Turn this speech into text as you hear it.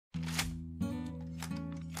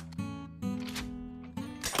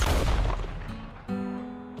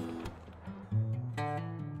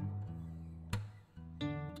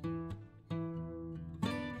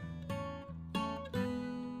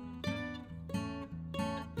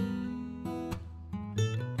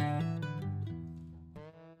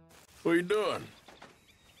What are you doing?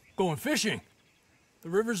 Going fishing. The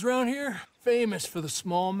rivers around here, famous for the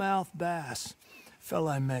smallmouth bass.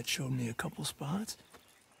 Fella I met showed me a couple spots.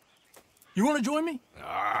 You want to join me?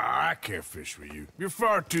 I can't fish with you. You're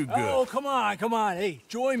far too good. Oh, come on, come on. Hey,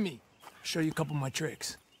 join me. I'll show you a couple of my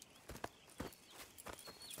tricks.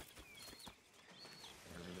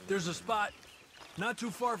 There's a spot not too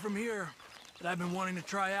far from here that I've been wanting to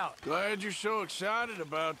try out. Glad you're so excited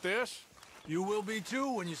about this. You will be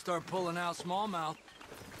too when you start pulling out smallmouth.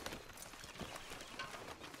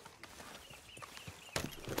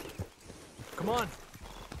 Come on.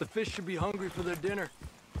 The fish should be hungry for their dinner.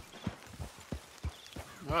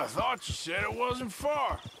 I thought you said it wasn't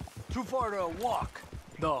far. Too far to walk,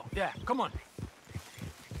 though. Yeah, come on.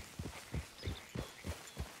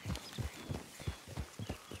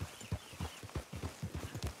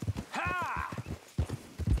 Ha!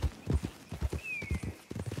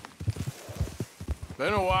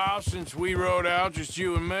 Been a while since we rode out, just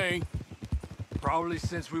you and me. Probably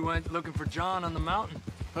since we went looking for John on the mountain.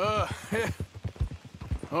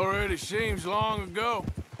 Already seems long ago.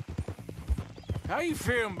 How you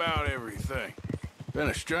feeling about everything? Been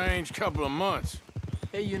a strange couple of months.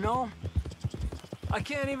 Hey, you know, I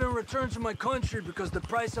can't even return to my country because the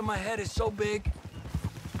price on my head is so big.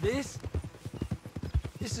 This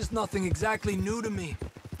is nothing exactly new to me.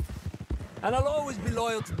 And I'll always be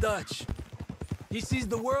loyal to Dutch. He sees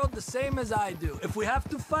the world the same as I do. If we have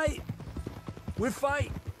to fight, we'll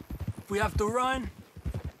fight. If we have to run,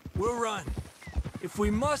 we'll run. If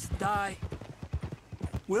we must die,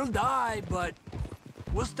 we'll die, but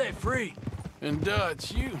we'll stay free. And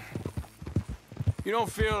Dutch, you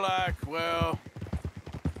don't feel like, well,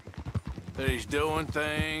 that he's doing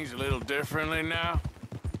things a little differently now?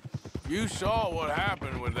 You saw what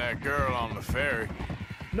happened with that girl on the ferry.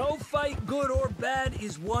 No fight, good or bad,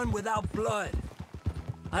 is won without blood.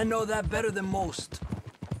 I know that better than most.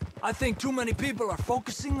 I think too many people are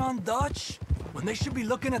focusing on Dutch when they should be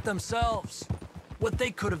looking at themselves. What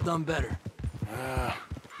they could have done better.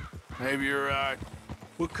 Maybe you're right.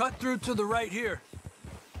 We'll cut through to the right here.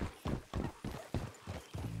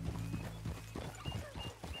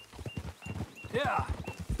 Yeah.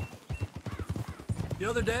 The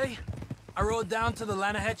other day, I rode down to the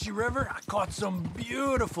Lanahatchee River. I caught some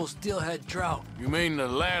beautiful steelhead trout. You mean the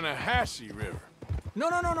Lanahatchee River? No.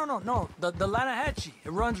 The Lanahatchee.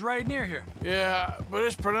 It runs right near here. Yeah, but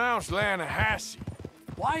it's pronounced Lanahatchee.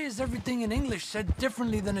 Why is everything in English said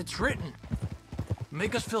differently than it's written?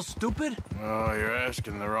 Make us feel stupid? Oh, you're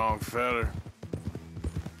asking the wrong fella.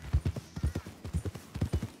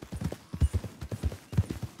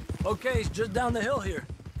 Okay, it's just down the hill here.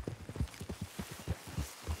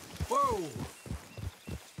 Whoa!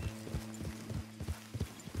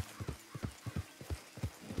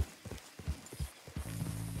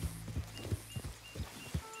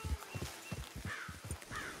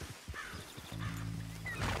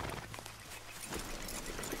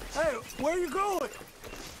 Hey, where are you going?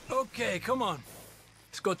 Okay, come on.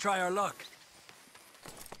 Let's go try our luck.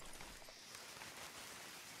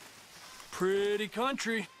 Pretty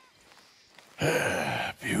country.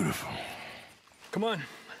 Beautiful. Come on,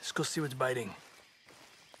 let's go see what's biting.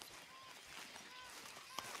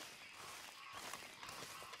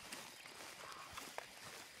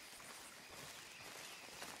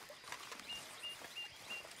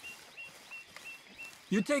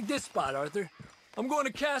 You take this spot, Arthur. I'm going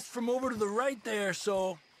to cast from over to the right there,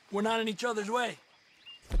 so we're not in each other's way.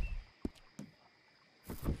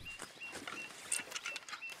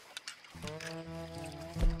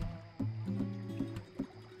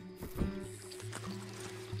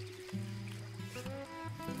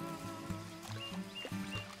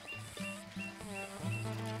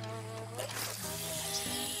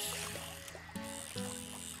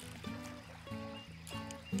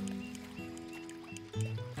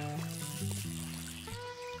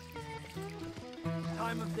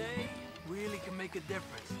 Time of day really can make a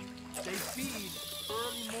difference. They feed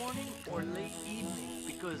early morning or late evening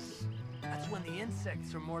because that's when the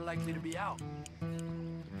insects are more likely to be out.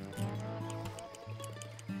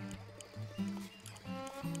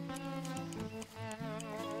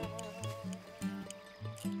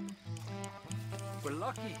 We're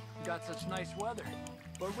lucky we got such nice weather,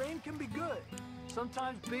 but rain can be good.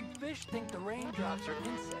 Sometimes big fish think the raindrops are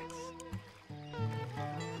insects.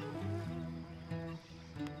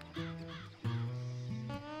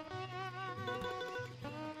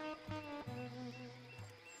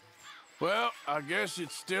 Well, I guess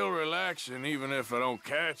it's still relaxing even if I don't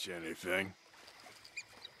catch anything.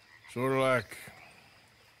 Sort of like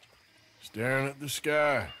staring at the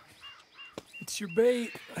sky. It's your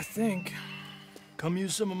bait, I think. Come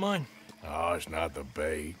use some of mine. Oh, it's not the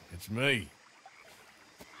bait. It's me.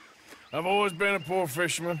 I've always been a poor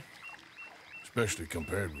fisherman, especially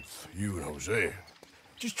compared with you and Jose.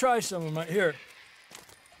 Just try some of my... Here.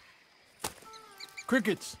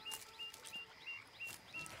 Crickets.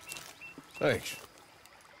 Thanks.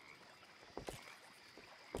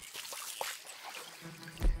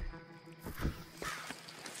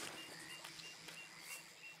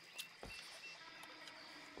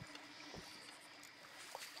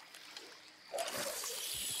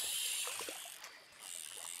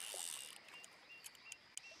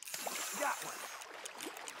 Got one.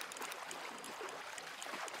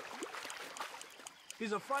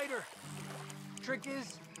 He's a fighter. Trick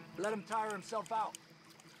is, let him tire himself out.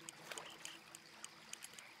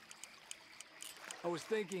 I was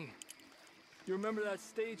thinking, you remember that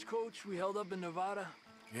stagecoach we held up in Nevada?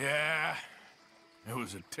 Yeah, it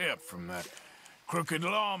was a tip from that crooked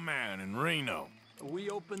lawman in Reno.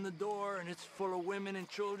 We opened the door and it's full of women and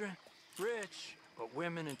children. Rich, but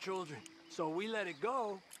women and children. So we let it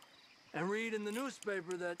go and read in the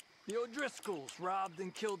newspaper that the O'Driscolls robbed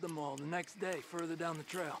and killed them all the next day further down the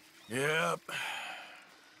trail. Yep.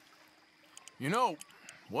 You know,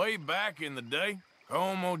 way back in the day,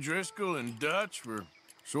 Colm O'Driscoll and Dutch were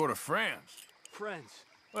sort of friends. Friends?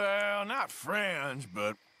 Well, not friends,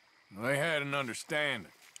 but they had an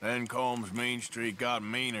understanding. Then Colm's mean streak got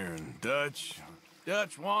meaner, and Dutch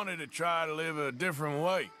wanted to try to live a different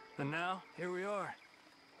way. And now, here we are.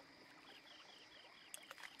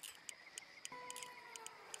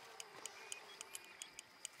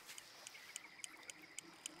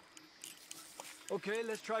 Okay,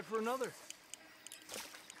 let's try for another.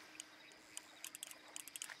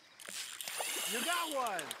 You got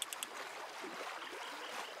one!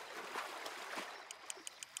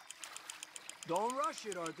 Don't rush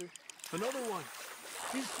it, Arthur. Another one.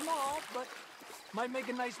 He's small, but might make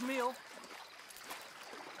a nice meal.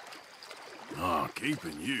 Oh,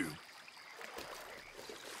 keeping you.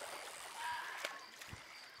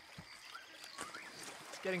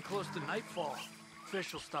 It's getting close to nightfall.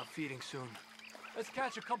 Fish will stop feeding soon. Let's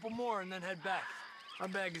catch a couple more and then head back. Our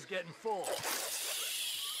bag is getting full.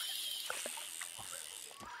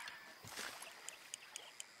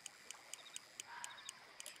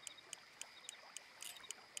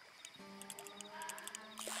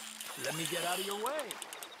 Let me get out of your way.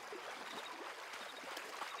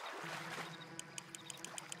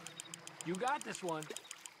 You got this one.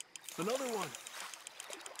 Another one.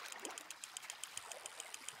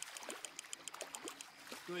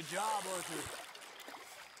 Good job, Arthur.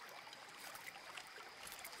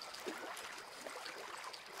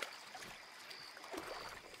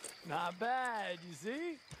 Not bad, you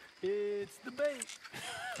see? It's the bait.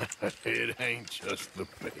 It ain't just the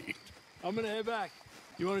bait. I'm gonna head back.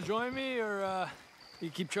 You wanna join me, or you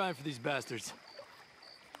keep trying for these bastards?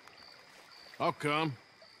 I'll come.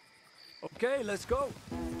 Okay, let's go.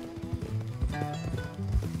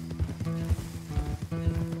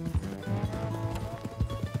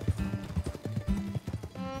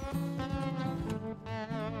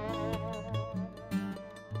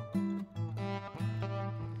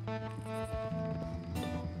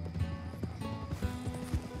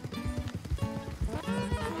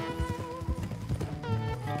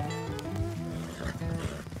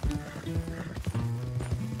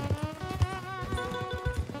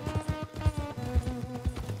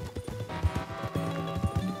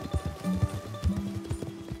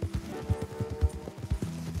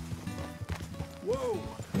 Whoa!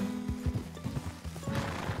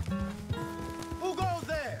 Who goes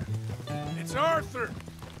there? It's Arthur!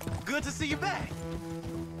 Good to see you back.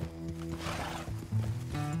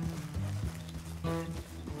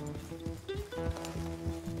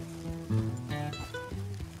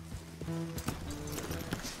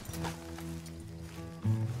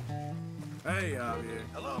 Hey, Javier.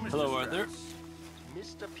 Hello, Mr. Hello, Arthur.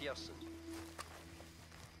 Mr. Pearson.